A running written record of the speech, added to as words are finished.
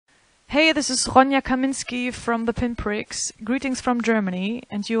Hey, this is Ronja Kaminski from the Pinpricks. Greetings from Germany,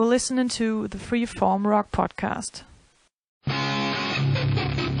 and you're listening to the Freeform Rock Podcast.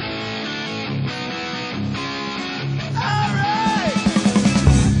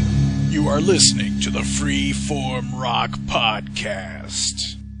 You are listening to the Freeform Rock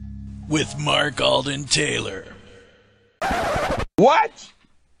Podcast with Mark Alden Taylor. What?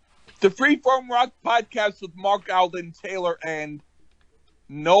 The Freeform Rock Podcast with Mark Alden Taylor and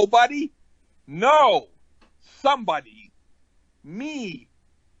nobody? No. Somebody. Me.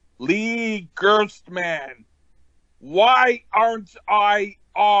 Lee Gerstmann. Why aren't I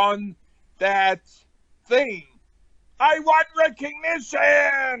on that thing? I want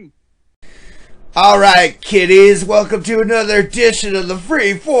recognition! Alright, kiddies, welcome to another edition of the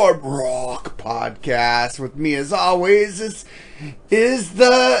Freeform Rock Podcast. With me, as always, is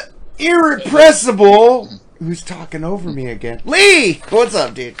the irrepressible... Who's talking over me again? Lee! What's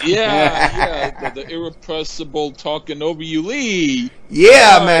up, dude? The irrepressible talking over you, Lee.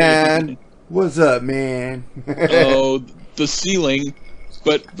 Yeah, hi, man. What's up, man? Oh, the ceiling.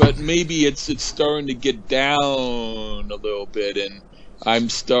 But maybe it's starting to get down a little bit, and I'm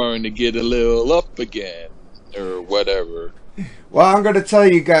starting to get a little up again, or whatever. Well, I'm going to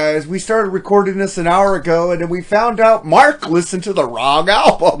tell you guys, we started recording this an hour ago, and then we found out Mark listened to the wrong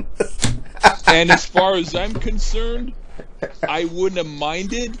album. And as far as I'm concerned, I wouldn't have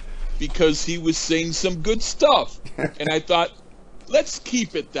minded because he was saying some good stuff. And I thought, let's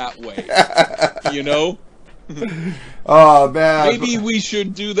keep it that way. You know? Oh, man. Maybe we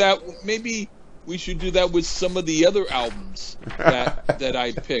should do that. Maybe we should do that with some of the other albums that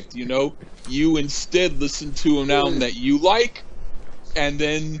I picked, you know? You instead listen to an album that you like and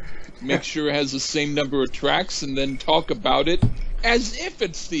then make sure it has the same number of tracks and then talk about it as if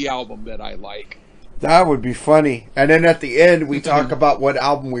it's the album that I like. That would be funny. And then at the end, we talk about what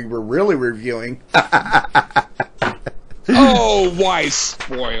album we were really reviewing. Oh, why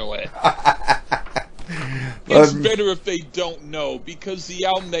spoil it? It's better if they don't know, because the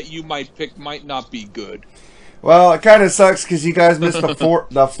album that you might pick might not be good. Well, it kind of sucks because you guys missed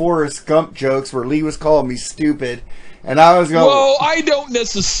the Forrest Gump jokes where Lee was calling me stupid. And I was going... Well, I don't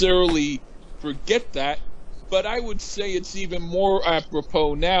necessarily forget that. But I would say it's even more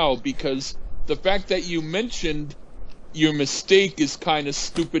apropos now because the fact that you mentioned your mistake is kind of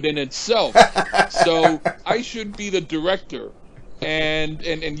stupid in itself. So I should be the director. And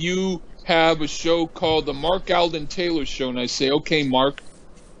you have a show called the Mark Alden Taylor Show. And I say, okay, Mark,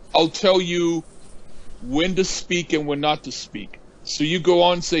 I'll tell you when to speak and when not to speak. So you go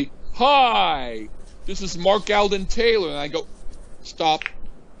on and say, hi, this is Mark Alden Taylor. And I go, stop.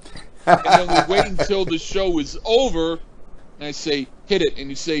 And then we wait until the show is over, and I say, hit it.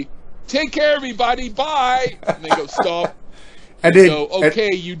 And you say, take care, everybody, bye. And they go, stop. And so, okay,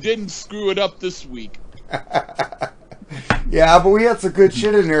 you didn't screw it up this week. Yeah, but we had some good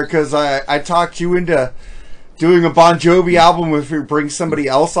shit in there, because I talked you into doing a Bon Jovi album if you bring somebody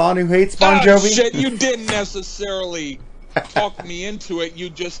else on who hates Bon Jovi. Shit, you didn't necessarily talk me into it.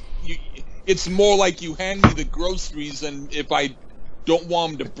 It's more like you hand me the groceries, and if I don't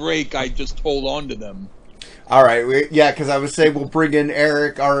want them to break, I just hold on to them. All right, because I would say we'll bring in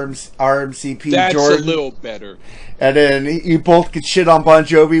Eric, RMCP, That's Jordan. That's a little better. And then you both could shit on Bon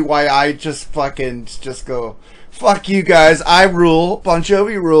Jovi while I just go, fuck you guys, I rule, Bon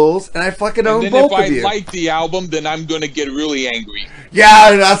Jovi rules, and I fucking own both of you. And then if I like the album, then I'm going to get really angry.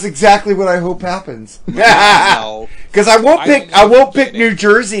 Yeah, that's exactly what I hope happens. No. Because I won't pick New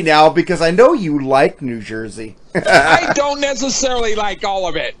Jersey now because I know you like New Jersey. I don't necessarily like all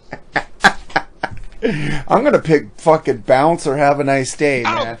of it. I'm going to pick fucking Bounce or Have a Nice Day,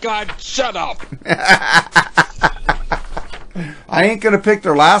 man. Oh, God, shut up. I ain't going to pick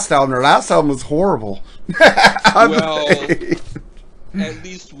their last album. Their last album was horrible. Well, at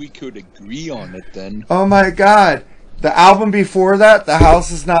least we could agree on it then. Oh, my God. The album before that, This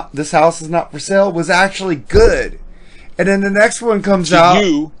House Is Not For Sale, was actually good. And then the next one comes out.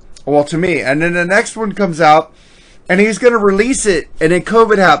 Well, to me. And then the next one comes out, and he's going to release it, and then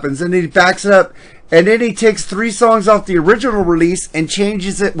COVID happens, and he backs it up, and then he takes 3 songs off the original release and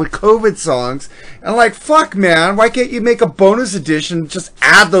changes it with COVID songs. And like, fuck, man, why can't you make a bonus edition, just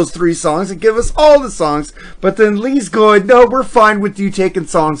add those 3 songs and give us all the songs? But then Lee's going, no, we're fine with you taking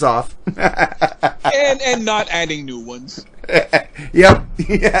songs off. and not adding new ones. Yep.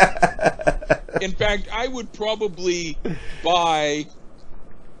 Yeah. In fact, I would probably buy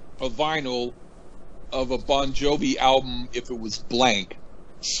a vinyl of a Bon Jovi album if it was blank.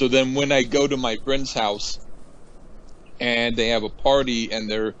 So then when I go to my friend's house and they have a party and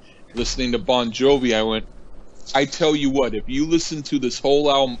they're listening to Bon Jovi, I went, I tell you what, if you listen to this whole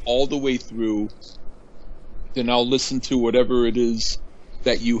album all the way through, then I'll listen to whatever it is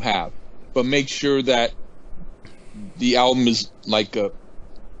that you have. But make sure that the album is like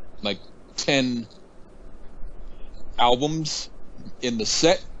 10 albums in the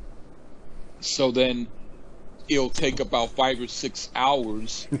set. So then it'll take about 5 or 6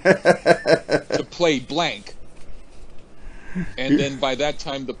 hours to play blank. And then by that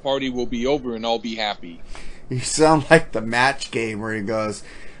time the party will be over and I'll be happy. You sound like the Match Game where he goes,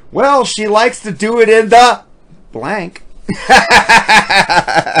 well, she likes to do it in the blank.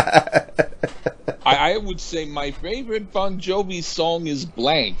 I would say my favorite Bon Jovi song is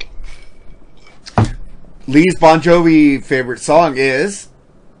Blank. Lee's Bon Jovi favorite song is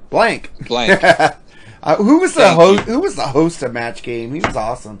Blank. Blank. Who was the host? Who was the host of Match Game? He was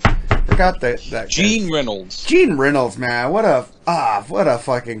awesome. Forgot that Gene guy. Reynolds. Gene Reynolds, man, what a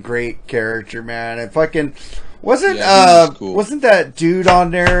fucking great character, man. And fucking wasn't cool. Wasn't that dude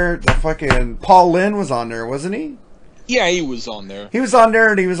on there? The fucking Paul Lynde was on there, wasn't he? Yeah, he was on there. He was on there,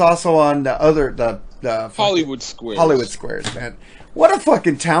 and he was also on the Hollywood Squares. Hollywood Squares, man. What a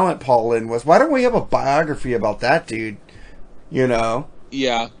fucking talent Paul Lynde was. Why don't we have a biography about that dude? You know?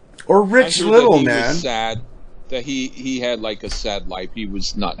 Yeah. Or Rich Little, he man. Was sad that he had like a sad life. He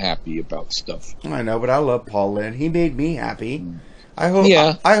was not happy about stuff. I know, but I love Paul Lynde. He made me happy. I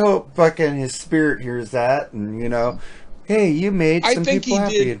hope fucking his spirit hears that, and you know, hey, you made some people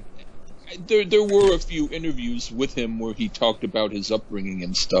happy. There were a few interviews with him where he talked about his upbringing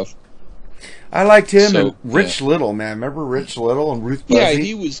and stuff. I liked him and Rich Little, man. Remember Rich Little and Ruth Buzzy? Yeah,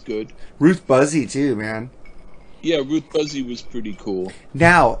 he was good. Ruth Buzzy too, man. Yeah, Ruth Buzzy was pretty cool.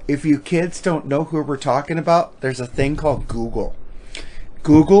 Now, if you kids don't know who we're talking about, there's a thing called Google.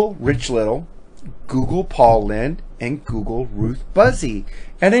 Google Rich Little, Google Paul Lynde, and Google Ruth Buzzy.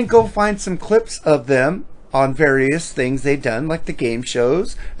 And then go find some clips of them on various things they've done, like the game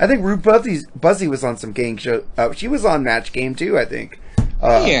shows. I think Ruth Buzzy was on some game show. She was on Match Game too, I think.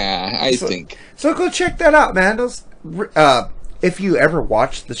 I think. So go check that out, man. If you ever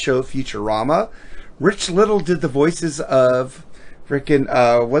watched the show Futurama, Rich Little did the voices of freaking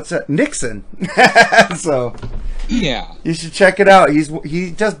Nixon. So yeah, you should check it out.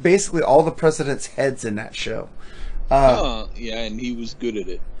 He does basically all the president's heads in that show. Yeah, and he was good at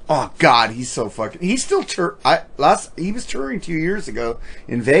it. Oh God, he's so fucking. He's still he was touring 2 years ago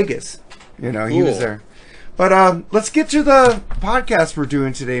in Vegas. You know, he was there. But let's get to the podcast we're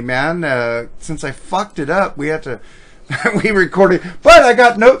doing today, man. Since I fucked it up, we had to. We recorded, but I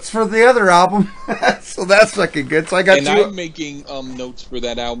got notes for the other album, so that's fucking good. So I got. And I'm making notes for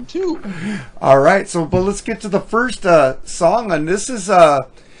that album too. All right, but let's get to the first song, and this is a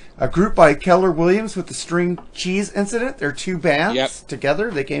group by Keller Williams with the String Cheese Incident. They're two bands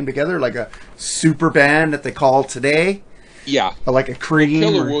together. They came together like a super band that they call today. Yeah, like a Cream.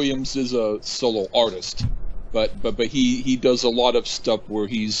 Keller Williams is a solo artist, but he does a lot of stuff where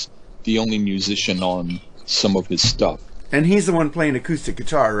he's the only musician on some of his stuff. And he's the one playing acoustic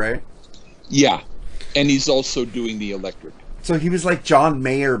guitar, right? Yeah. And he's also doing the electric. So he was like John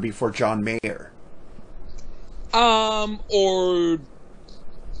Mayer before John Mayer. Or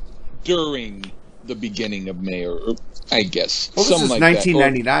during the beginning of Mayer, I guess. Well, this is like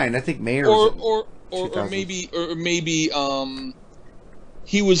 1999. I think Mayer or maybe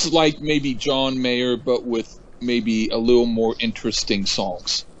he was like maybe John Mayer, but with maybe a little more interesting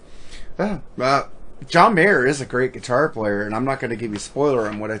songs. John Mayer is a great guitar player, and I'm not going to give you a spoiler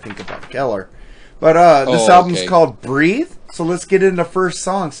on what I think about Keller. But this album's called Breathe, so let's get into the first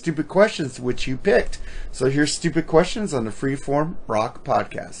song, Stupid Questions, which you picked. So here's Stupid Questions on the Freeform Rock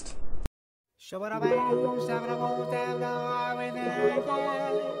Podcast. How much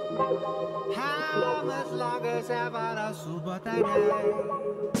longer is a super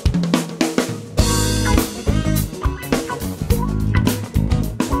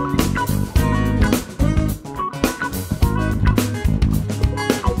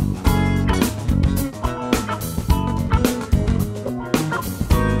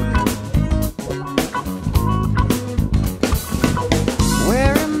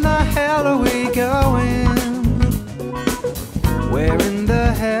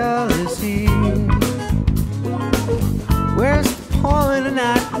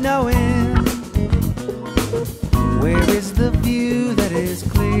knowing where is the view that is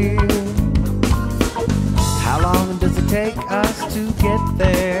clear. How long does it take us to get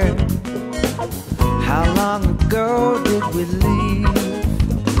there? How long ago did we leave?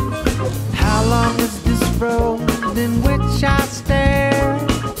 How long is this road in which I stare?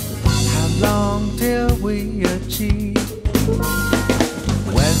 How long till we achieve?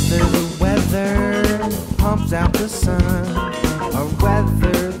 Whether the weather pumps out sun, or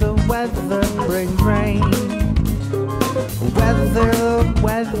whether the weather brings rain. Whether the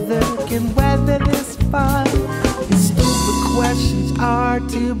weather can weather this fun, these stupid questions are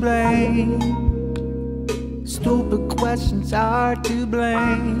to blame. Stupid questions are to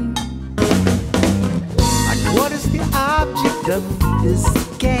blame. Like, what is the object of this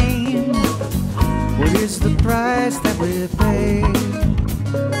game? What is the price that we pay?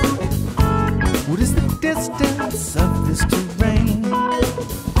 What is the distance of this terrain?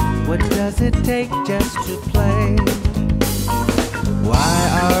 What does it take just to play? Why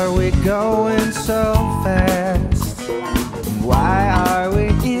are we going so fast? Why are we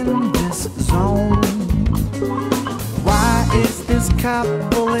in this zone? Why is this cop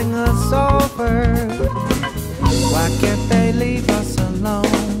pulling us over? Why can't they leave us alone?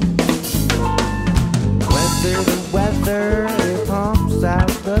 Whether the weather it pumps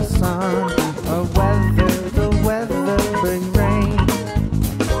out the sun, or whether the weather brings rain.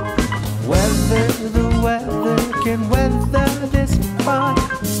 Whether the weather can weather this fun,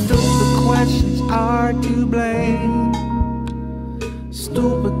 stupid questions are to blame.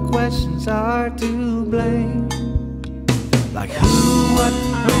 Stupid questions are to blame. Like who, what,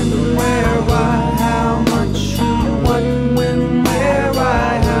 when, where, why, how much. Who, what, when, where,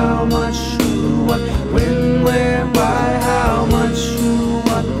 why, how much. Who, what, when, where, why, how much. Who,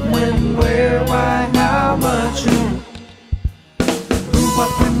 what, when, where, why, how much. Who, what,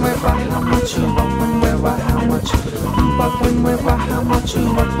 when, where, why, how much. Who, what, when, where, why, how much. Who, what, when, where, why, how much. Who,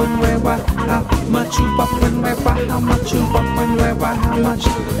 what, when, where, why, how much. Who, what, when, where, why, how much. Who, what, when, where, why, how much.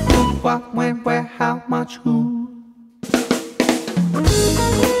 Who, what, when, where, how much. Who.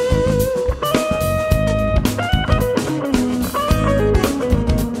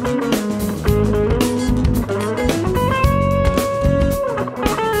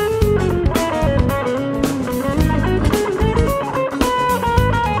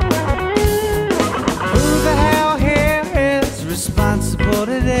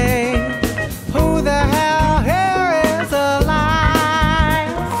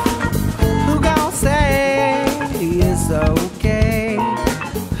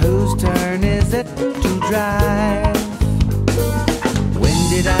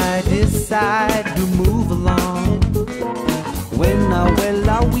 Decide to move along. When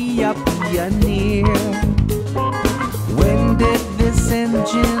are we up here near? When did this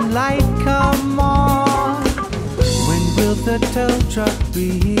engine light come on? When will the tow truck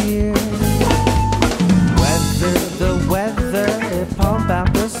be here? Whether the weather it pump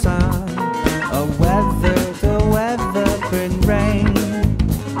out the sun, or whether the weather bring rain,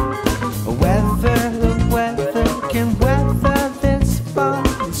 or whether the weather can weather this fun.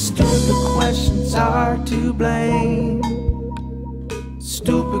 Stupid questions are to blame.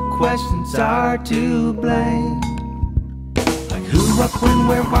 Stupid questions are to blame. Like who, what, when,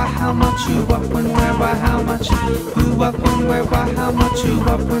 where, why, how much. Who, what, when, where, why, how much. Who, what, when, where, why, how much. Who,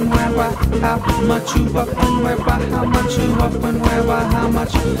 what, when, where, why, how much. Who, what, when, where, why, how much. Who, what, when, where, why, how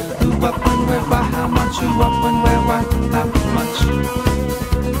much. Who, what, when, where, why, how much. Who, what, when, where, why, how much. Who,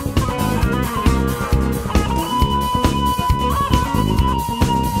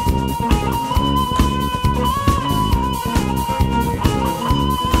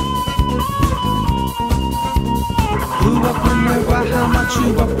 what, when, where, why, how much.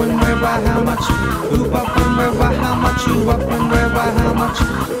 Who, what, when, where, why, how much. Who, what, when, where, why, how much. Who, what, when, where, why, how much.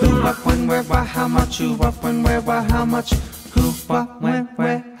 Who, what, when, where, why, how much. Who, what, when, where, why, how much. Who, what, when,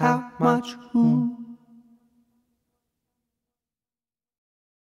 where, how much. Who.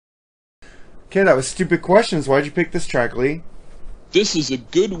 Okay, that was Stupid Questions. Why'd you pick this track, Lee? This is a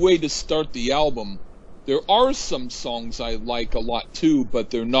good way to start the album. There are some songs I like a lot too, but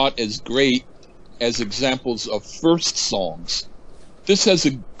they're not as great as examples of first songs. This has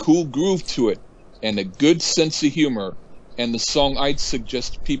a cool groove to it, and a good sense of humor, and the song I'd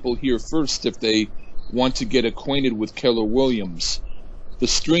suggest people hear first if they want to get acquainted with Keller Williams. The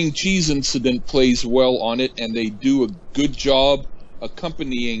string cheese incident plays well on it, and they do a good job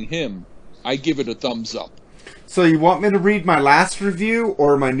accompanying him. I give it a thumbs up. So you want me to read my last review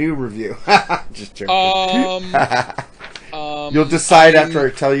or my new review? Just joking. You'll decide after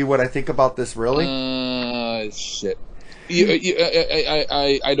I tell you what I think about this, really? Shit.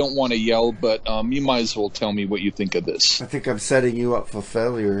 I don't want to yell, but you might as well tell me what you think of this. I think I'm setting you up for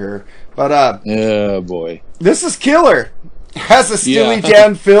failure here. But, oh, boy. This is killer. Has a Steely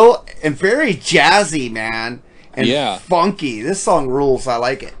Dan feel and very jazzy, man. And funky. This song rules. I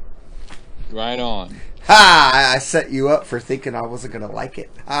like it. Right on. Ha! I set you up for thinking I wasn't going to like it.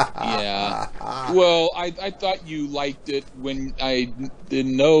 Yeah. Well, I thought you liked it when I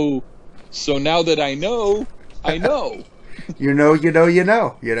didn't know. So now that I know, I know. You know.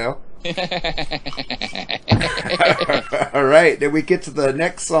 All right, then we get to the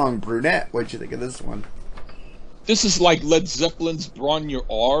next song, Brunette. What'd you think of this one? This is like Led Zeppelin's Bron-Yr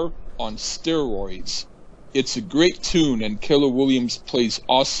Aur on steroids. It's a great tune, and Keller Williams plays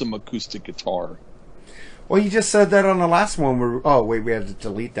awesome acoustic guitar. Well, you just said that on the last one. Oh, wait, we had to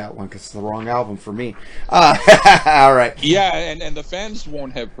delete that one because it's the wrong album for me. All right. Yeah, and the fans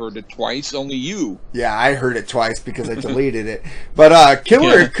won't have heard it twice, only you. Yeah, I heard it twice because I deleted it. But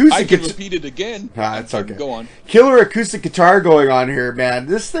killer acoustic I can repeat it again. It's okay. Go on. Killer acoustic guitar going on here, man.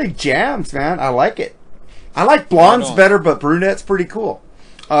 This thing jams, man. I like it. I like Blondes better, but Brunette's pretty cool.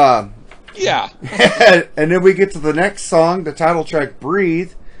 Yeah. And then we get to the next song, the title track,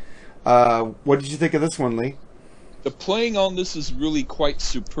 Breathe. What did you think of this one, Lee? The playing on this is really quite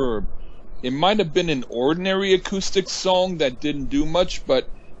superb. It might have been an ordinary acoustic song that didn't do much, but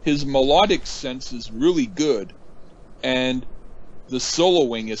his melodic sense is really good. And the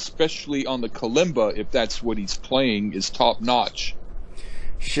soloing, especially on the kalimba, if that's what he's playing, is top notch.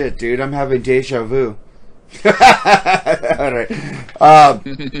 Shit, dude, I'm having deja vu. Alright. Love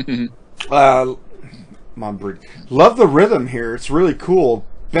the rhythm here. It's really cool.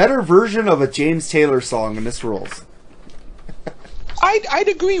 Better version of a James Taylor song, and this rules. I'd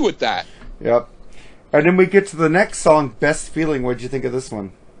agree with that. Yep. And then we get to the next song, Best Feeling. What'd you think of this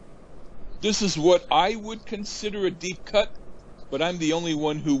one? This is what I would consider a deep cut, but I'm the only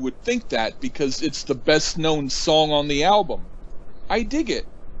one who would think that because it's the best known song on the album. I dig it.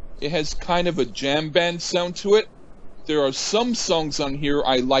 It has kind of a jam band sound to it. There are some songs on here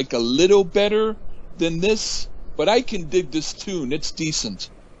I like a little better than this, but I can dig this tune. It's decent.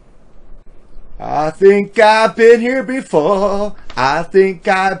 I think I've been here before.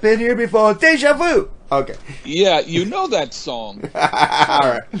 Deja vu. Okay. Yeah, you know that song. All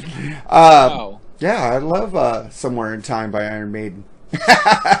right. Wow. Yeah, I love Somewhere in Time by Iron Maiden.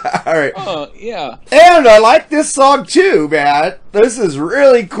 All right. Yeah. And I like this song too, man. This is a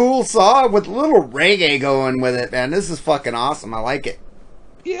really cool song with a little reggae going with it, man. This is fucking awesome. I like it.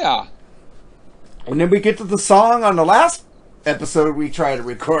 Yeah. And then we get to the song on the last episode we try to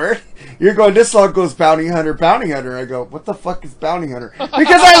record. You're going, this song goes Bounty Hunter, Bounty Hunter. I go, what the fuck is Bounty Hunter?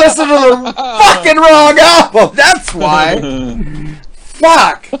 Because I listened to the fucking wrong album. That's why.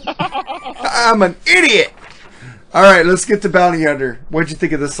 Fuck. I'm an idiot. All right, let's get to Bounty Hunter. What'd you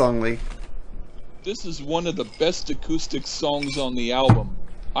think of this song, Lee? This is one of the best acoustic songs on the album.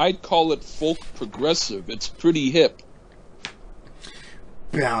 I'd call it folk progressive. It's pretty hip.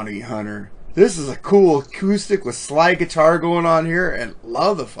 Bounty Hunter. This is a cool acoustic with slide guitar going on here, and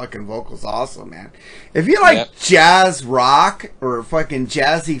love the fucking vocals also, man. If you like jazz rock or fucking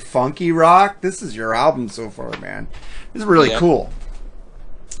jazzy funky rock, this is your album so far, man. This is really cool.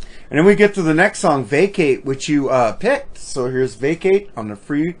 And then we get to the next song, Vacate, which you picked. So here's Vacate on the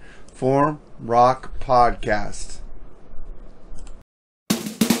Free Form Rock Podcast.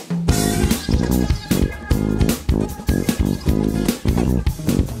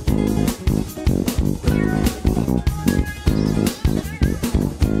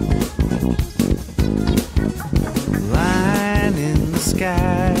 Line in the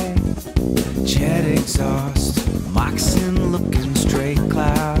sky, jet exhaust, moccasin looking straight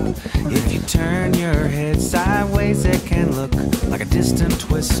cloud. If you turn your head sideways, it can look like a distant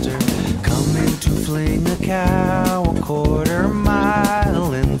twister coming to fling a cow a quarter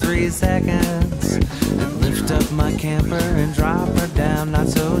mile in 3 seconds. And lift up my camper and drop her down not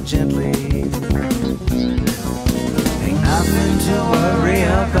so gently. Ain't nothing to worry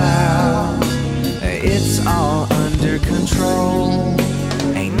about. It's all under control.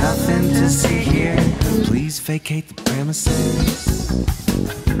 Ain't nothing to see here. Please vacate the premises.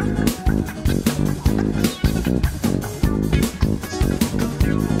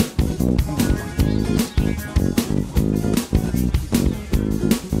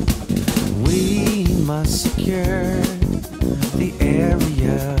 We must secure the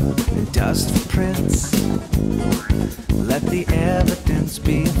area and dust footprints. Let the evidence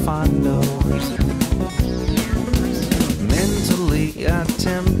be fondled. Mentally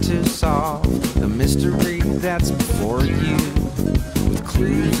attempt to solve the mystery that's before you, with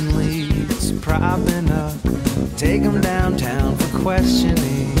clues and leads propping up. Take them downtown for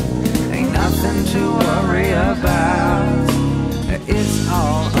questioning. Ain't nothing to worry about. It's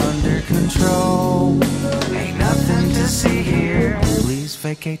all under control. Ain't nothing to see here. Please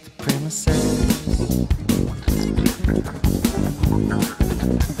vacate the premises.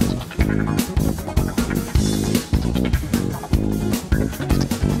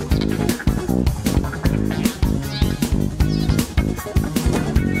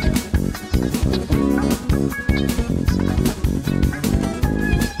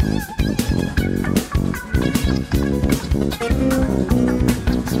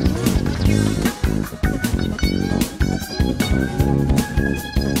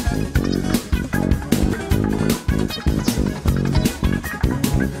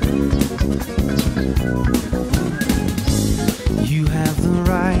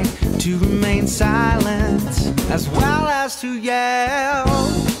 yell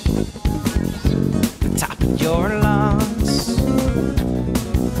the top of your lungs.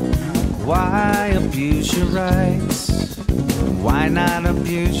 Why abuse your rights? Why not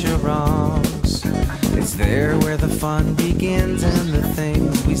abuse your wrongs? It's there where the fun begins and the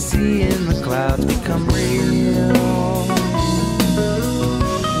things we see in the clouds become real.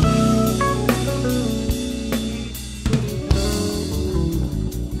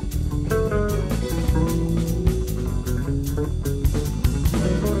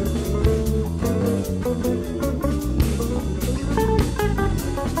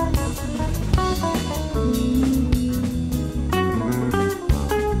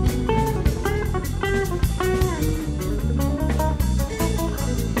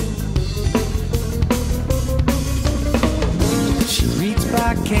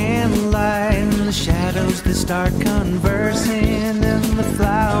 Candlelight and the shadows that start conversing, and the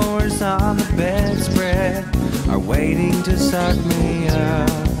flowers on the bedspread are waiting to suck me up.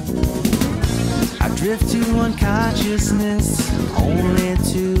 I drift to unconsciousness only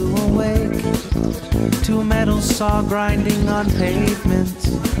to awake to a metal saw grinding on pavement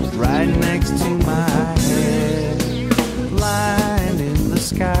right next to my head. Line in the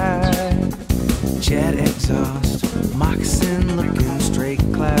sky, jet exhaust, moccasin looking straight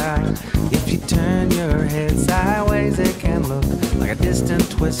cloud. If you turn your head sideways, it can look like a distant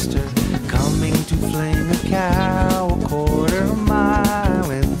twister coming to fling a cow a quarter mile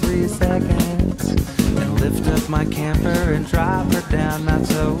in 3 seconds, and lift up my camper and drop her down not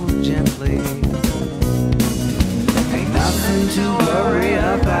so gently. Ain't nothing to worry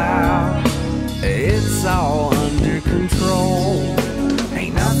about, it's all under control.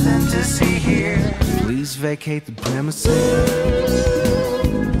 Ain't nothing to see here, please vacate the premises.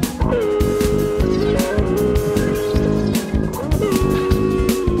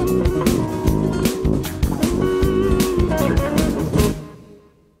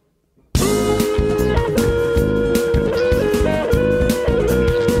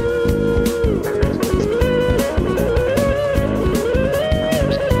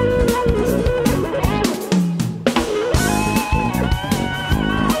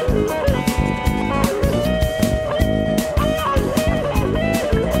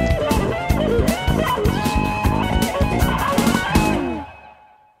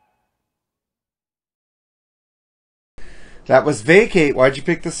 That was Vacate. Why'd you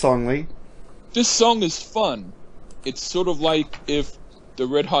pick this song, Lee? This song is fun. It's sort of like if the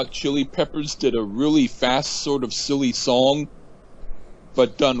Red Hot Chili Peppers did a really fast, sort of silly song,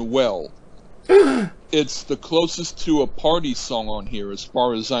 but done well. It's the closest to a party song on here, as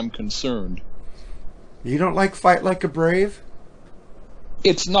far as I'm concerned. You don't like Fight Like a Brave?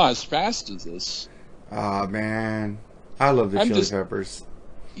 It's not as fast as this. Aw, man. I love the Chili Peppers.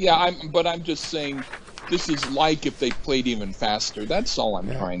 Yeah, I'm just saying, this is like if they played even faster. That's all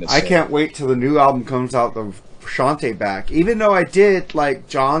I'm trying to say. I can't wait till the new album comes out of Frusciante back. Even though I did like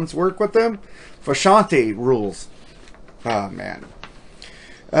John's work with them, Frusciante rules. Oh, man.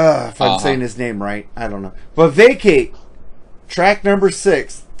 If I'm saying his name right, I don't know. But Vacate, track number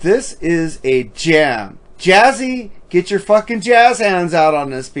 6. This is a jam. Jazzy, get your fucking jazz hands out on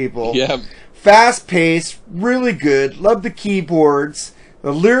this, people. Yeah. Fast paced, really good. Love the keyboards.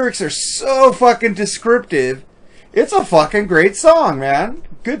 The lyrics are so fucking descriptive. It's a fucking great song, man.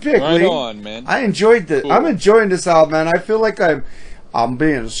 Good pick, Right Lee. on, man. I enjoyed this. Cool. I'm enjoying this album, man. I feel like I'm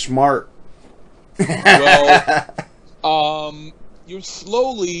being smart. Well, you're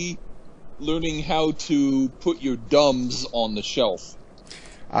slowly learning how to put your dumbs on the shelf.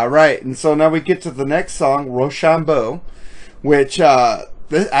 All right, and so now we get to the next song, Rochambeau, which I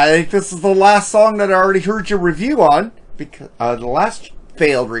think this is the last song that I already heard your review on, because the last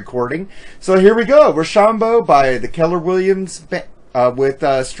failed recording. So here we go, Rochambeau by the Keller Williams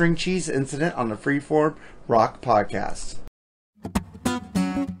with String Cheese Incident on the Freeform Rock Podcast.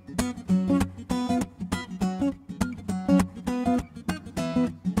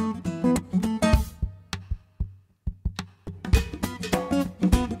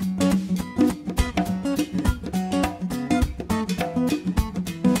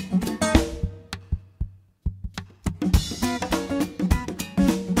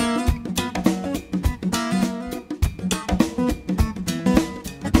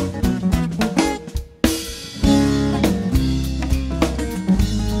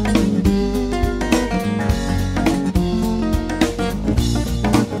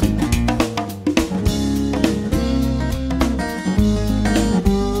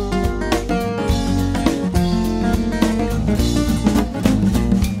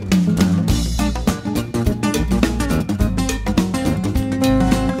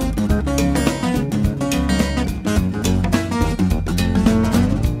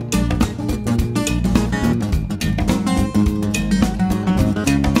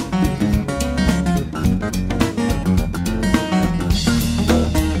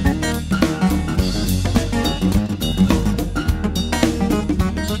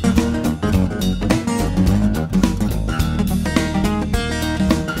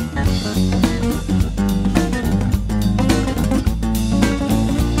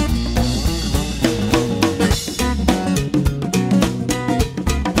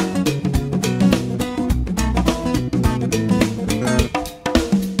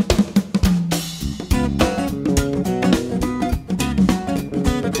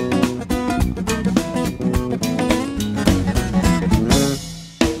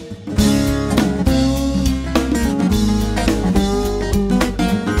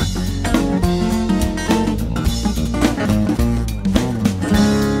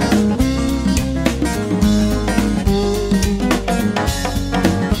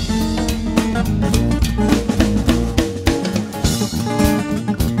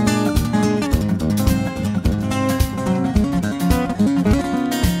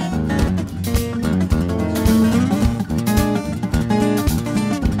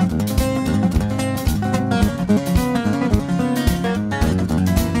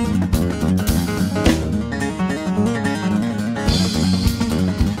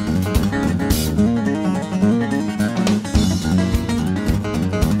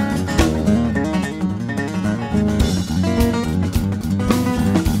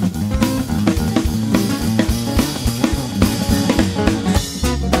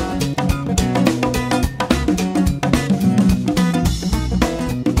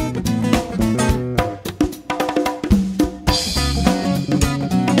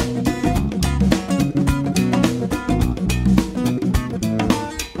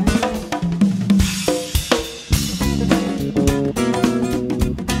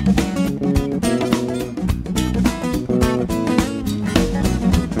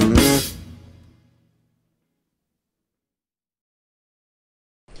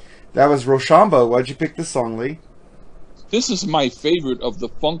 That was Rochambeau. Why'd you pick this song, Lee? This is my favorite of the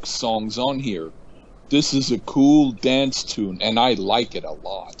funk songs on here. This is a cool dance tune, and I like it a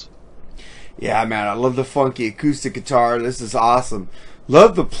lot. Yeah, man, I love the funky acoustic guitar. This is awesome.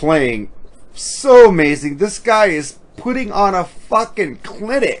 Love the playing. So amazing. This guy is putting on a fucking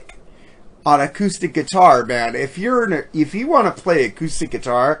clinic on acoustic guitar, man. If you want to play acoustic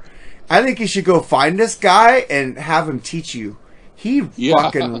guitar, I think you should go find this guy and have him teach you. He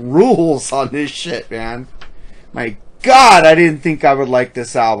fucking rules on this shit, man. My God, I didn't think I would like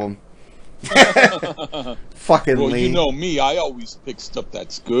this album. Fucking well, Lee. You know me, I always pick stuff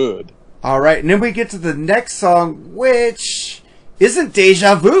that's good. Alright, and then we get to the next song, which isn't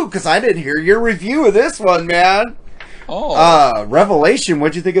Deja Vu, because I didn't hear your review of this one, man. Oh. Revelation,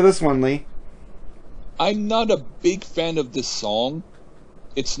 what'd you think of this one, Lee? I'm not a big fan of this song.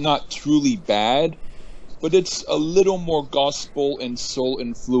 It's not truly bad, but it's a little more gospel and soul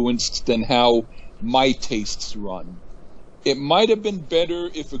influenced than how my tastes run. It might have been better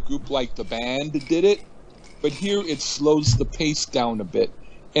if a group like the band did it, but here it slows the pace down a bit,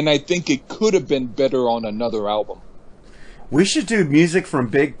 and I think it could have been better on another album. We should do music from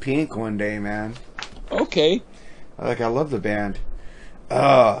Big Pink one day, man. Okay. I love the band.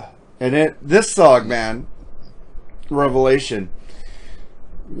 And this song, man, Revelation.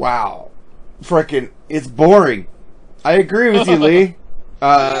 Wow. Frickin', it's boring. I agree with you, Lee.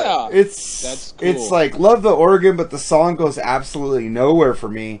 Yeah, that's cool. It's like, love the organ, but the song goes absolutely nowhere for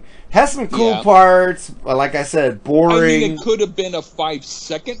me. Has some cool parts, but like I said, boring. I mean, it could have been a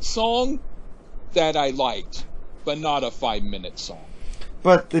 5-second song that I liked, but not a 5-minute song.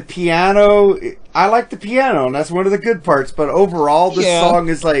 But the piano, I like the piano, and that's one of the good parts, but overall, this song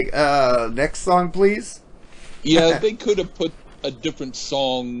is like, next song, please? Yeah, they could have put a different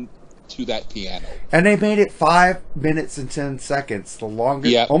song to that piano. And they made it 5 minutes and 10 seconds. The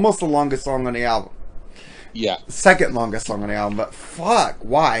longest, almost the longest song on the album. Yeah. Second longest song on the album, but fuck,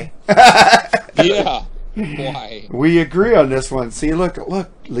 why? Yeah, why? We agree on this one. See, look,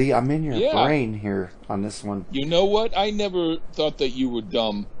 Lee, I'm in your brain here on this one. You know what? I never thought that you were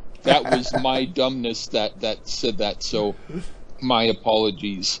dumb. That was my dumbness that said that, so my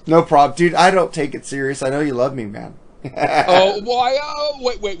apologies. No problem, dude. I don't take it serious. I know you love me, man. Oh, why?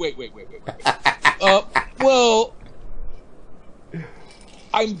 Wait. Well,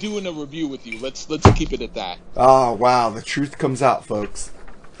 I'm doing a review with you. Let's keep it at that. Oh wow, the truth comes out, folks.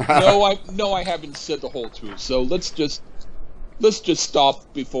 No, I haven't said the whole truth. So let's just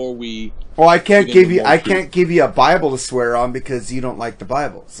stop before we. Well, I can't give you a Bible to swear on because you don't like the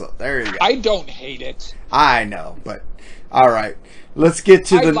Bible. So there you go. I don't hate it. I know, but all right. Let's get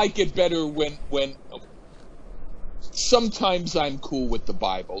to I like it better when. Sometimes I'm cool with the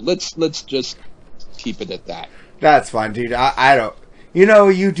Bible. Let's just keep it at that. That's fine, dude. I don't. You know,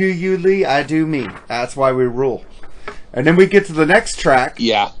 you do you, Lee. I do me. That's why we rule. And then we get to the next track.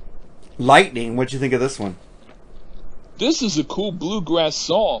 Yeah. Lightning. What'd you think of this one? This is a cool bluegrass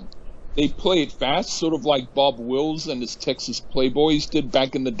song. They play it fast, sort of like Bob Wills and his Texas Playboys did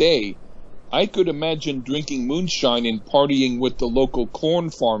back in the day. I could imagine drinking moonshine and partying with the local corn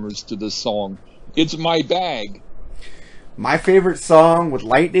farmers to this song. It's my bag. My favorite song with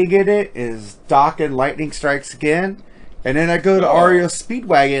lightning in it is Dokken Lightning Strikes Again. And then I go to REO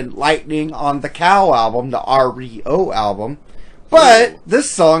Speedwagon, Lightning on the Cow album, the REO album. But this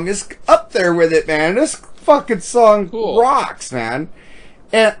song is up there with it, man. This fucking song rocks, man.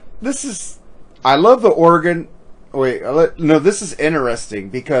 And this is... I love the organ. This is interesting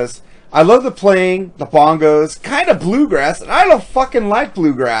because I love the playing, the bongos, kind of bluegrass. And I don't fucking like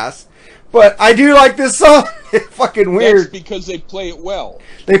bluegrass. But I do like this song. It's fucking weird. That's because they play it well.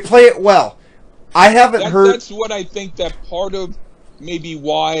 They play it well. I haven't heard... That's what I think that part of maybe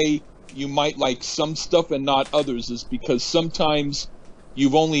why you might like some stuff and not others is because sometimes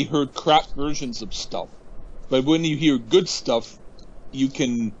you've only heard crap versions of stuff. But when you hear good stuff, you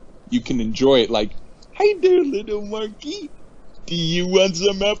can enjoy it. Like, hey there, little monkey. Do you want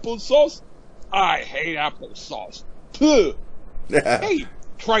some applesauce? I hate applesauce. Hey,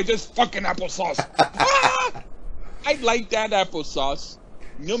 try this fucking applesauce. I like that applesauce.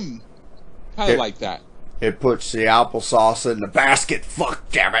 Yum. Kind of like that. It puts the applesauce in the basket. Fuck,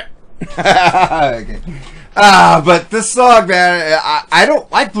 damn it. Okay. But this song, man, I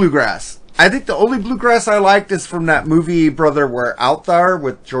don't like bluegrass. I think the only bluegrass I liked is from that movie Brother We're Out There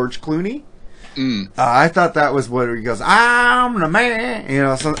with George Clooney. I thought that was what he goes, I'm the man. You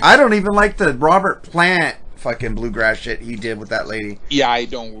know, so I don't even like the Robert Plant fucking bluegrass shit he did with that lady. Yeah, I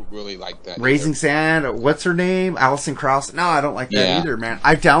don't really like that. Raising Sand, what's her name? Alison Krauss. No, I don't like that either, man.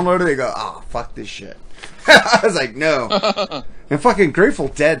 I downloaded it and go, oh, fuck this shit. I was like, no. And fucking Grateful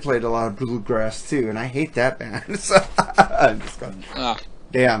Dead played a lot of bluegrass too, and I hate that band. So I'm just going,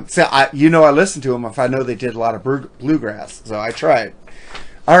 damn. So I listen to them if I know they did a lot of bluegrass, so I tried.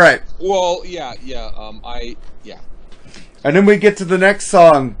 All right. Well, yeah. And then we get to the next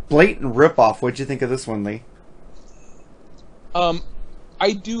song, Blatant Ripoff. What'd you think of this one, Lee?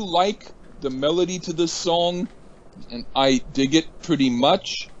 I do like the melody to this song, and I dig it pretty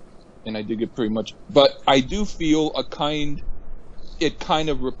much. But I do feel it kind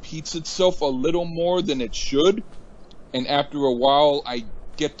of repeats itself a little more than it should. And after a while, I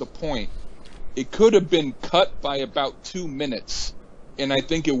get the point. It could have been cut by about 2 minutes, and I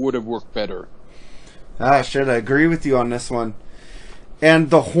think it would have worked better. I should agree with you on this one. And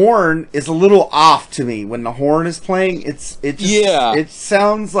the horn is a little off to me. When the horn is playing, it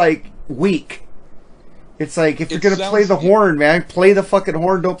sounds like weak. It's like, if you're going to play the horn, man, play the fucking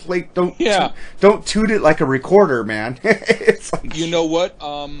horn. Don't toot it like a recorder, man. It's like, you know what?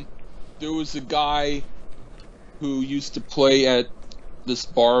 There was a guy who used to play at this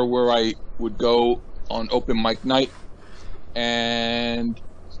bar where I would go on open mic night, and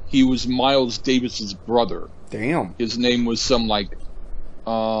he was Miles Davis's brother. Damn. His name was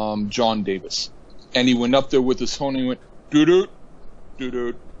John Davis. And he went up there with his horn and he went doo-doo,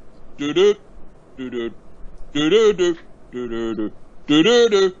 doo-doo, doo-doo, doo-doo, doo-doo, doo-doo, doo-doo,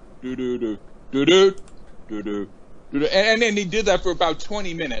 doo-doo, doo-doo, doo-doo, doo-doo. And then he did that for about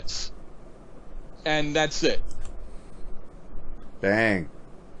 20 minutes. And that's it. Dang.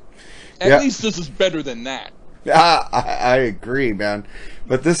 At least this is better than that. I agree, man.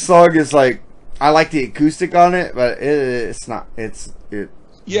 But this song is like, I like the acoustic on it, but it's not. It's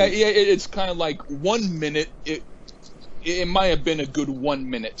kind of like 1 minute. It might have been a good 1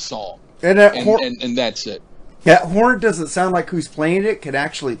 minute song, and that's it. That horn doesn't sound like who's playing it can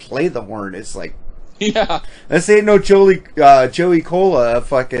actually play the horn. It's like, yeah, this ain't no Joey Cola of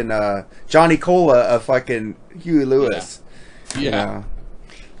fucking Johnny Cola of fucking Huey Lewis. Yeah.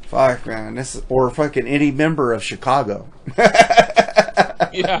 Fuck, man. Or fucking any member of Chicago.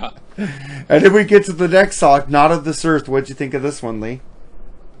 Yeah. And then we get to the next song, Not of This Earth. What'd you think of this one, Lee?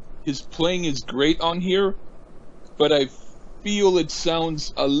 His playing is great on here, but I feel it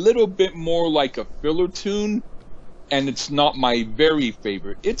sounds a little bit more like a filler tune, and it's not my very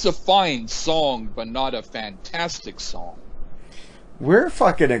favorite. It's a fine song, but not a fantastic song. We're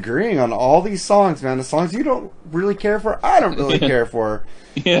fucking agreeing on all these songs, man. The songs you don't really care for, I don't really care for.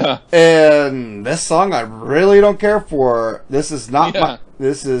 Yeah. And this song I really don't care for. This is not my...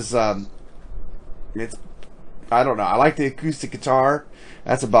 This is, it's... I don't know. I like the acoustic guitar.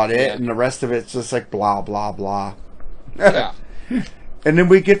 That's about it. Yeah. And the rest of it's just like blah, blah, blah. Yeah. And then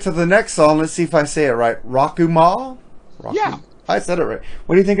we get to the next song. Let's see if I say it right. Rakumal? Yeah. I said it right.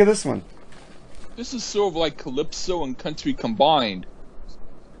 What do you think of this one? This is sort of like calypso and country combined,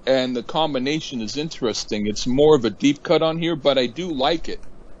 and the combination is interesting. It's more of a deep cut on here, but I do like it.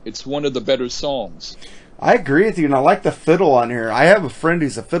 It's one of the better songs. I agree with you, and I like the fiddle on here. I have a friend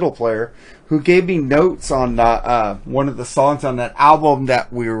who's a fiddle player who gave me notes on one of the songs on that album that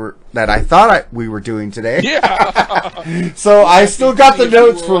I thought we were doing today. Yeah. So I still got the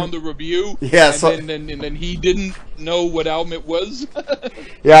notes from on the review. Yeah. And then he didn't know what album it was.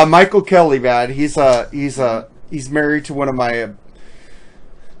 Yeah, Michael Kelly, man. He's married to one of my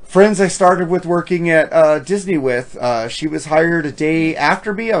friends I started with working at Disney with. She was hired a day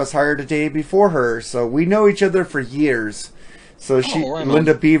after me. I was hired a day before her. So we know each other for years. So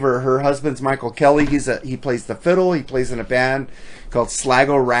Linda Beaver, her husband's Michael Kelly. He plays the fiddle. He plays in a band called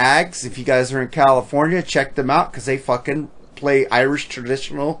Slago Rags. If you guys are in California, check them out because they fucking play Irish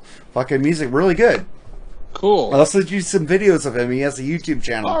traditional fucking music really good. Cool. I'll send you some videos of him. He has a YouTube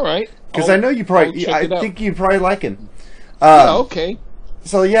channel. All right. Because I know you probably, I think you'd probably like him. Okay.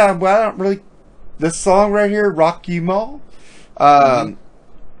 So yeah, well, I don't really. This song right here, Rock You Mo,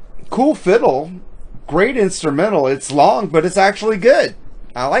 cool fiddle, great instrumental. It's long, but it's actually good.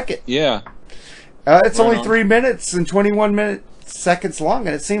 I like it. Yeah. It's only 3 minutes and 21 seconds long,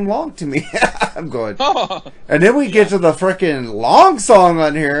 and it seemed long to me. I'm going. And then we get to the freaking long song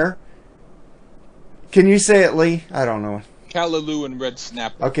on here. Can you say it, Lee? I don't know. Callaloo and Red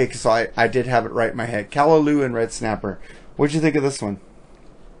Snapper. Okay, so I did have it right in my head. Callaloo and Red Snapper. What'd you think of this one?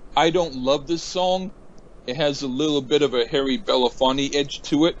 I don't love this song. It has a little bit of a Harry Belafonte edge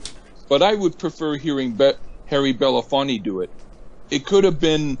to it, but I would prefer hearing Harry Belafonte do it. It could have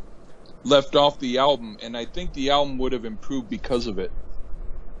been left off the album, and I think the album would have improved because of it.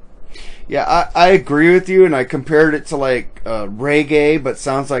 Yeah, I agree with you, and I compared it to like reggae, but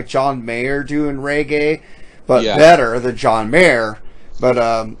sounds like John Mayer doing reggae, but better than John Mayer. But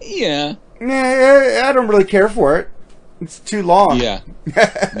yeah, I don't really care for it. It's too long. Yeah,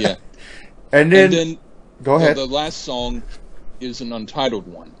 yeah. And then go ahead. The last song is an untitled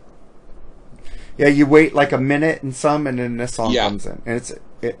one. Yeah, you wait like a minute and some, and then this song comes in, and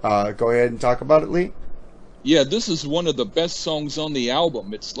go ahead and talk about it, Lee. Yeah, this is one of the best songs on the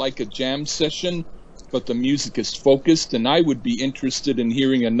album. It's like a jam session, but the music is focused, and I would be interested in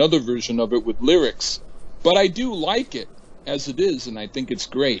hearing another version of it with lyrics. But I do like it as it is, and I think it's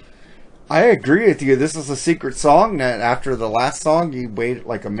great. I agree with you. This is a secret song that after the last song, you wait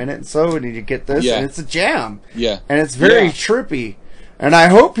like a minute and so, and you get this, and it's a jam. Yeah. And it's very trippy. And I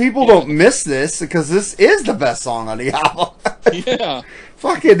hope people don't miss this, because this is the best song on the album. Yeah.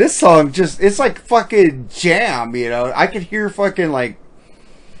 Fucking, this song it's like fucking jam, you know. I could hear fucking like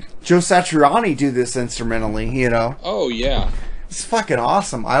Joe Satriani do this instrumentally, you know. Oh, yeah. It's fucking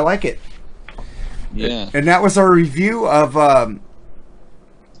awesome. I like it. Yeah. And that was our review of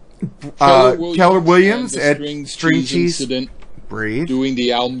Keller Williams at String Cheese Incident, Breathe, doing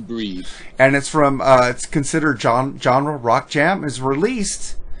the album Breathe. and it's from it's considered genre rock jam. Is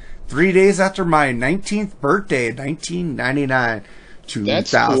released 3 days after my 19th birthday, 1999.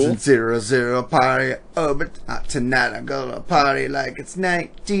 2000 party. Oh, but tonight I'm gonna party like it's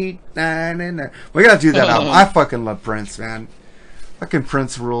 1999. We gotta do that album. I fucking love Prince, man. Fucking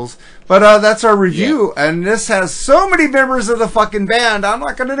Prince rules. But that's our review, and this has so many members of the fucking band. I'm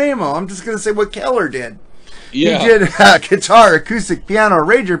not gonna name them. I'm just gonna say what Keller did. Yeah. He did guitar, acoustic, piano,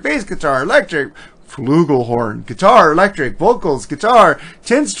 rager, bass guitar, electric, flugelhorn, guitar, electric, vocals, guitar,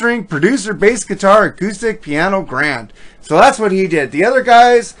 10-string, producer, bass guitar, acoustic, piano, grand. So that's what he did. The other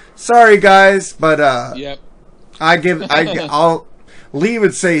guys, sorry guys, but Lee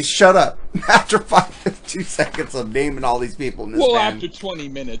would say shut up after 2 seconds of naming all these people in this band. After 20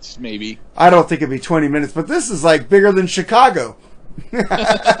 minutes, maybe. I don't think it'd be 20 minutes, but this is like bigger than Chicago.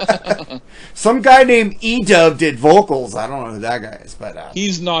 Some guy named E-Dub did vocals. I don't know who that guy is, but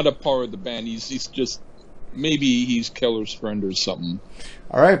he's not a part of the band. He's just, maybe he's Keller's friend or something.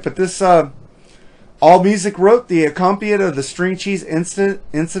 All right, but this All Music wrote the accompaniment of the String Cheese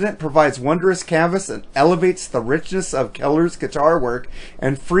incident provides wondrous canvas and elevates the richness of Keller's guitar work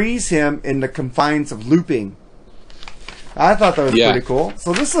and frees him in the confines of looping. I thought that was pretty cool.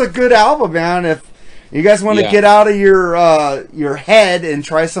 So this is a good album, man. If you guys want to get out of your head and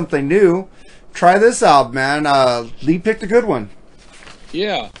try something new, try this album, man. Lee picked a good one.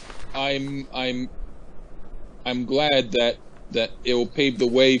 Yeah, I'm glad that it will pave the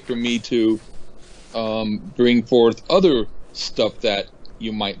way for me to bring forth other stuff that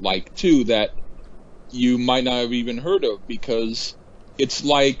you might like too, that you might not have even heard of, because it's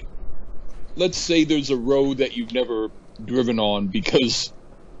like, let's say there's a road that you've never driven on because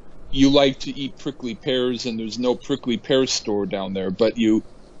you like to eat prickly pears and there's no prickly pear store down there, but you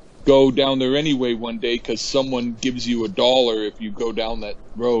go down there anyway one day because someone gives you $1 if you go down that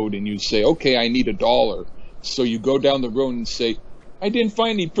road, and you say, okay, I need $1. So you go down the road and say, I didn't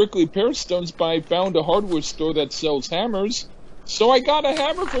find any prickly pear stones, but I found a hardware store that sells hammers, so I got a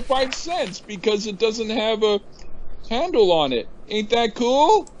hammer for 5 cents because it doesn't have a handle on it. Ain't that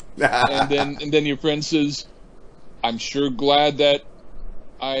cool? and then your friend says, I'm sure glad that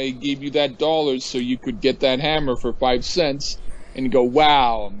I gave you that $1 so you could get that hammer for 5 cents. And you go,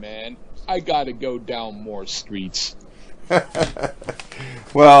 wow, man, I gotta go down more streets.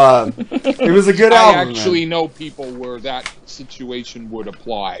 Well, it was a good album. I actually know people where that situation would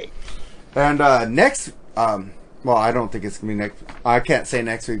apply. And next, well, I don't think it's gonna be next. I can't say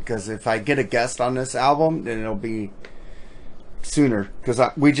next week, because if I get a guest on this album, then it'll be sooner. Because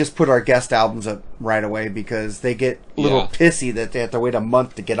we just put our guest albums up right away because they get a little pissy that they have to wait a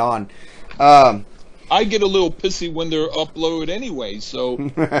month to get on. I get a little pissy when they're uploaded anyway, so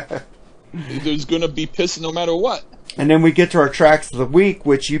there's gonna be piss no matter what. And then we get to our tracks of the week,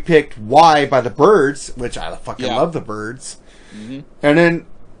 which you picked Why by the Byrds, which I fucking love the Byrds. Mm-hmm. And then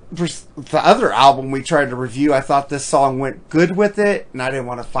for the other album we tried to review, I thought this song went good with it, and I didn't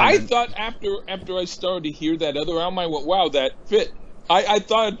want to find it. I thought after I started to hear that other album, I went, wow, that fit. I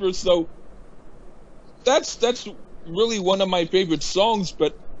thought at first, though, that's really one of my favorite songs,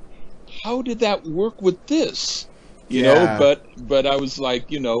 but how did that work with this? You know, but I was like,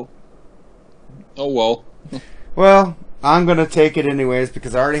 oh well. Well, I'm going to take it anyways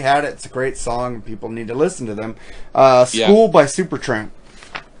because I already had it. It's a great song and people need to listen to them. School by Supertramp.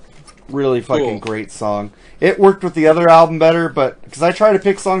 Really fucking great song. It worked with the other album better, but because I try to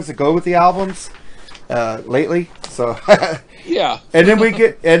pick songs that go with the albums, lately. So yeah. And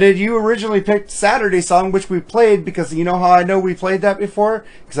then you originally picked Saturday Song, which we played because you know how I know we played that before,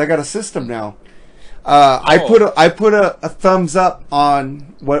 because I got a system now. I put a thumbs up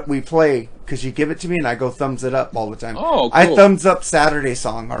on what we play because you give it to me and I go thumbs it up all the time. Oh, cool. I thumbs up Saturday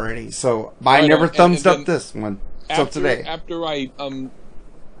Song already, so I never thumbs up this one till today. After I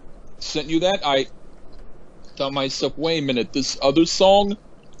sent you that, I thought myself, wait a minute, this other song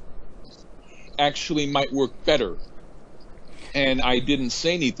actually might work better. And I didn't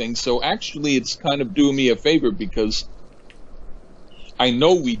say anything, so actually it's kind of doing me a favor because I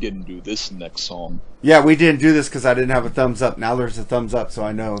know we didn't do this next song. Yeah, we didn't do this because I didn't have a thumbs up. Now there's a thumbs up, so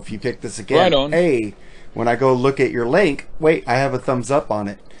I know if you pick this again. Right on. Hey, when I go look at your link, wait, I have a thumbs up on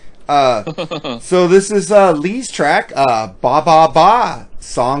it. So this is Lee's track, Ba Ba Ba,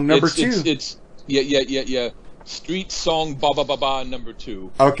 song number 2. Yeah. Street Song Ba Ba Ba Ba number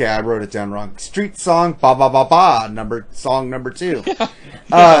 2. Okay, I wrote it down wrong. Street Song Ba Ba Ba Ba song number 2.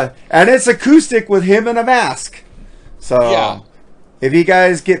 And it's acoustic with him in a mask. So if you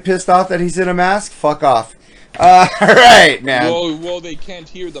guys get pissed off that he's in a mask, fuck off. All right, man. Well, they can't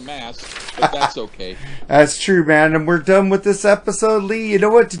hear the mask, but that's okay. That's true, man. And we're done with this episode, Lee. You know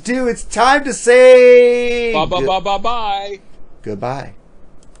what to do. It's time to say bye bye bye bye bye. Goodbye.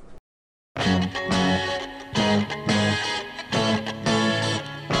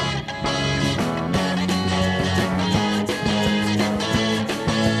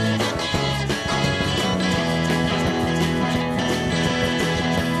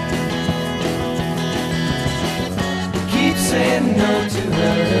 Keep saying no to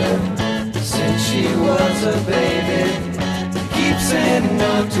her since she was a baby. Keep saying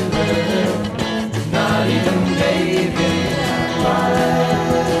no to her, not even baby. Why?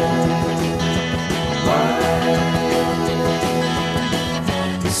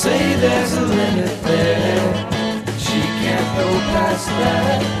 Say there's a limit there, she can't go past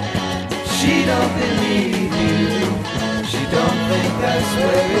that. She don't believe you, she don't think that's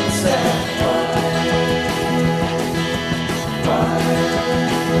where it's at.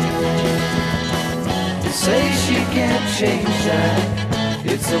 Say she can't change that,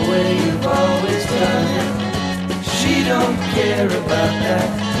 it's the way you've always done it. She don't care about that,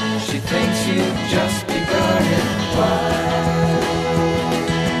 she thinks you've just begun it. Why?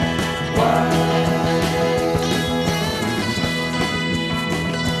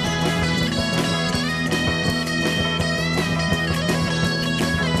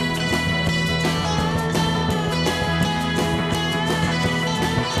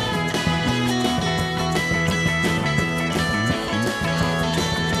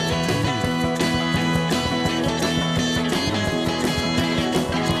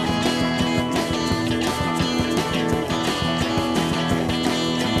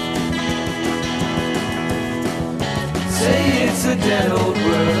 Say it's a dead old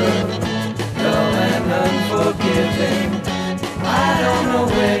world, dull and unforgiving. I don't know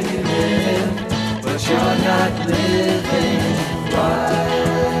where you live, but you're not living. Why?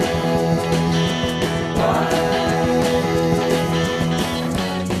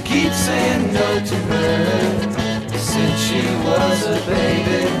 Keep saying no to her since she was a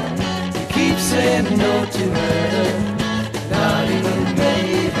baby. You keep saying no to her, not even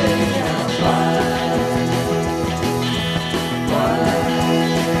maybe. Why?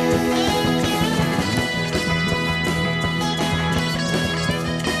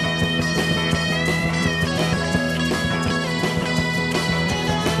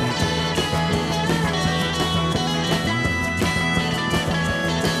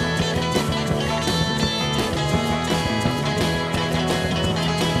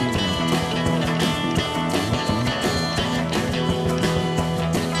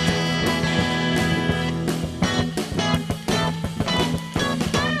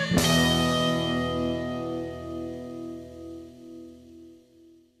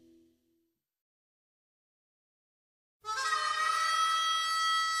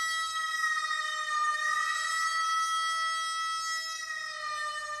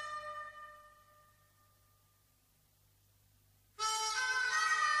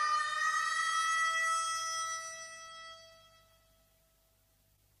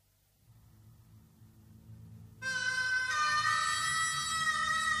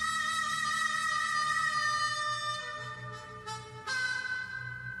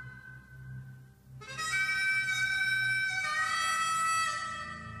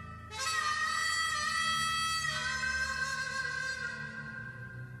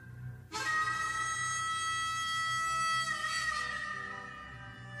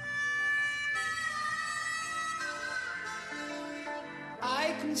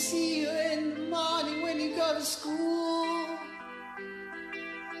 I can see you in the morning you go to school,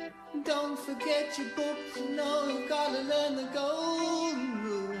 don't forget your books, you know you gotta learn the golden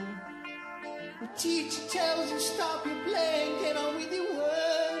rule. The teacher tells you stop your playing, get on with your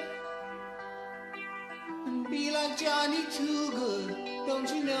work, and be like Johnny Too Good. Don't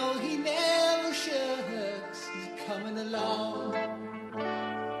you know he never shirks, he's coming along.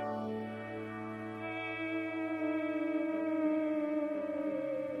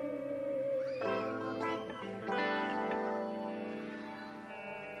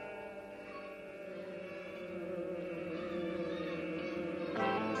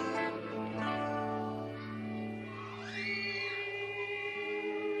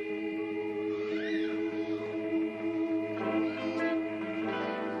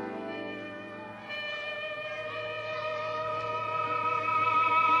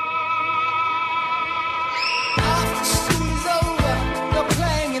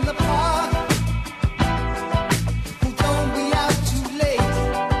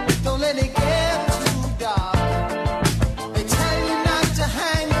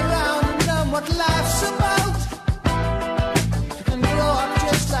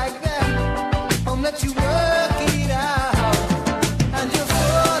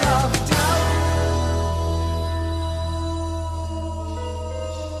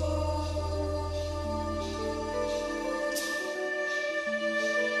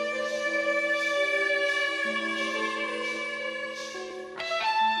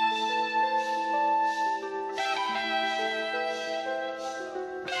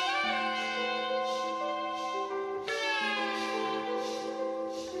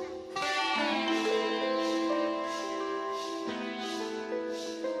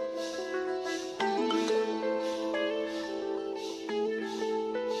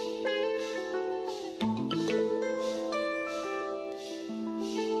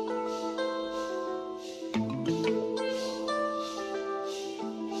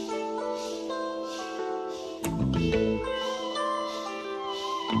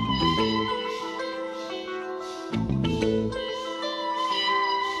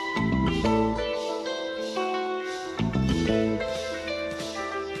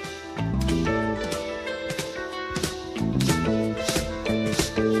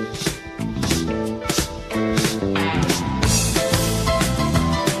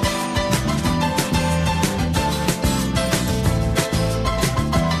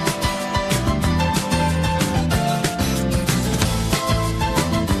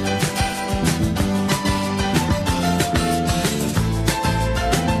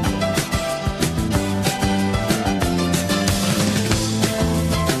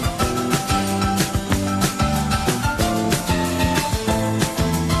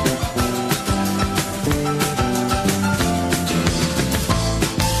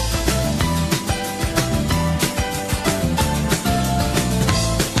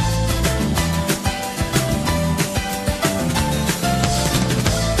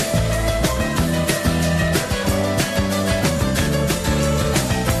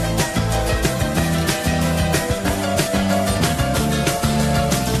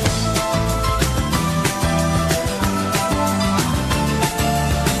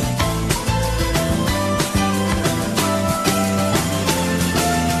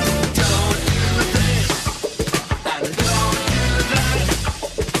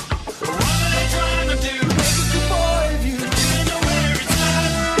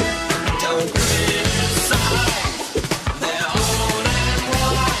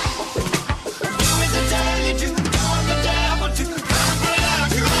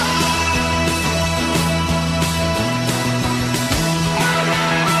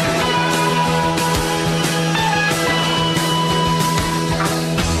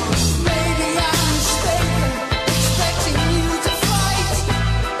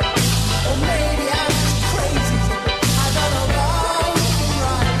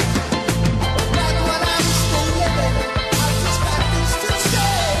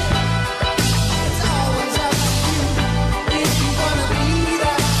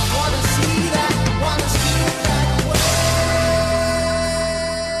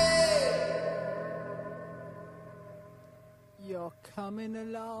 coming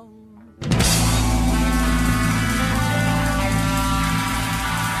along.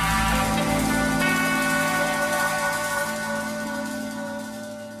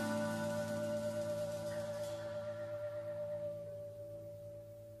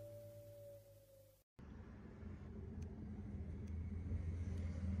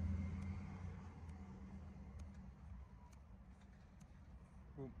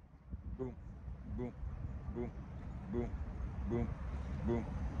 Boom, boom, boom, boom, boom, boom, boom,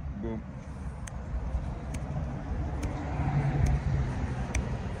 boom.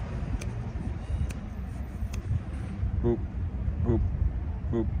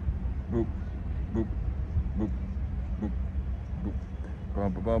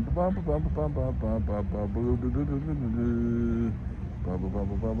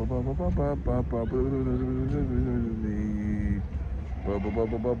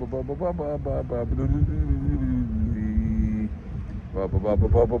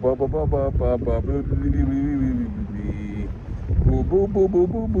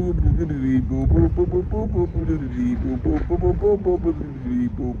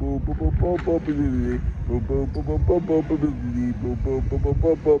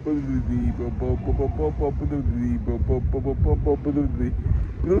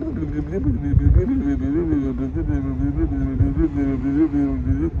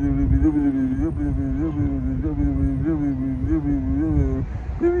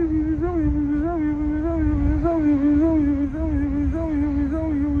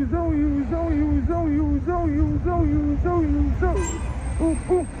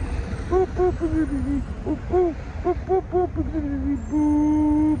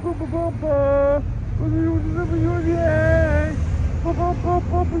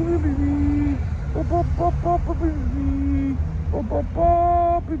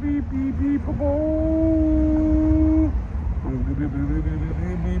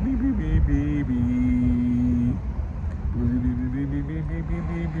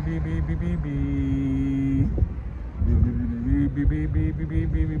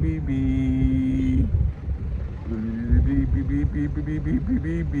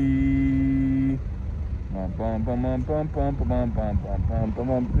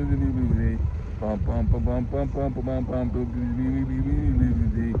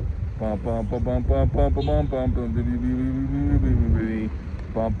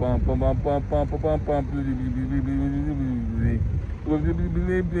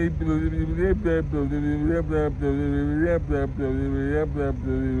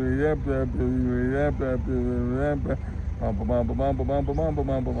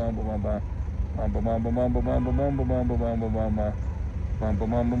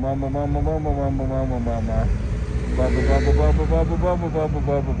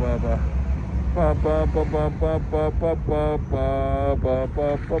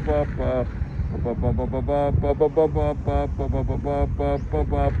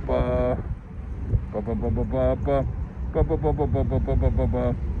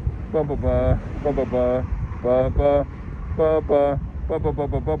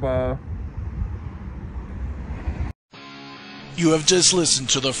 You have just listened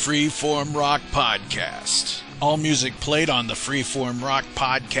to the Freeform Rock Podcast. All music played on the Freeform Rock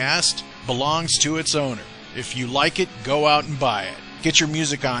Podcast belongs to its owner. If you like it, go out and buy it. Get your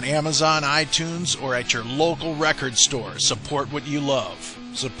music on Amazon, iTunes, or at your local record store. Support what you love.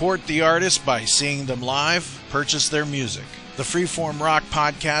 Support the artist by seeing them live. Purchase their music. The Freeform Rock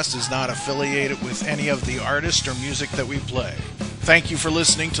Podcast is not affiliated with any of the artists or music that we play. Thank you for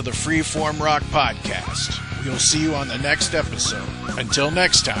listening to the Freeform Rock Podcast. We'll see you on the next episode. Until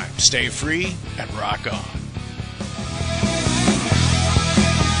next time, stay free and rock on.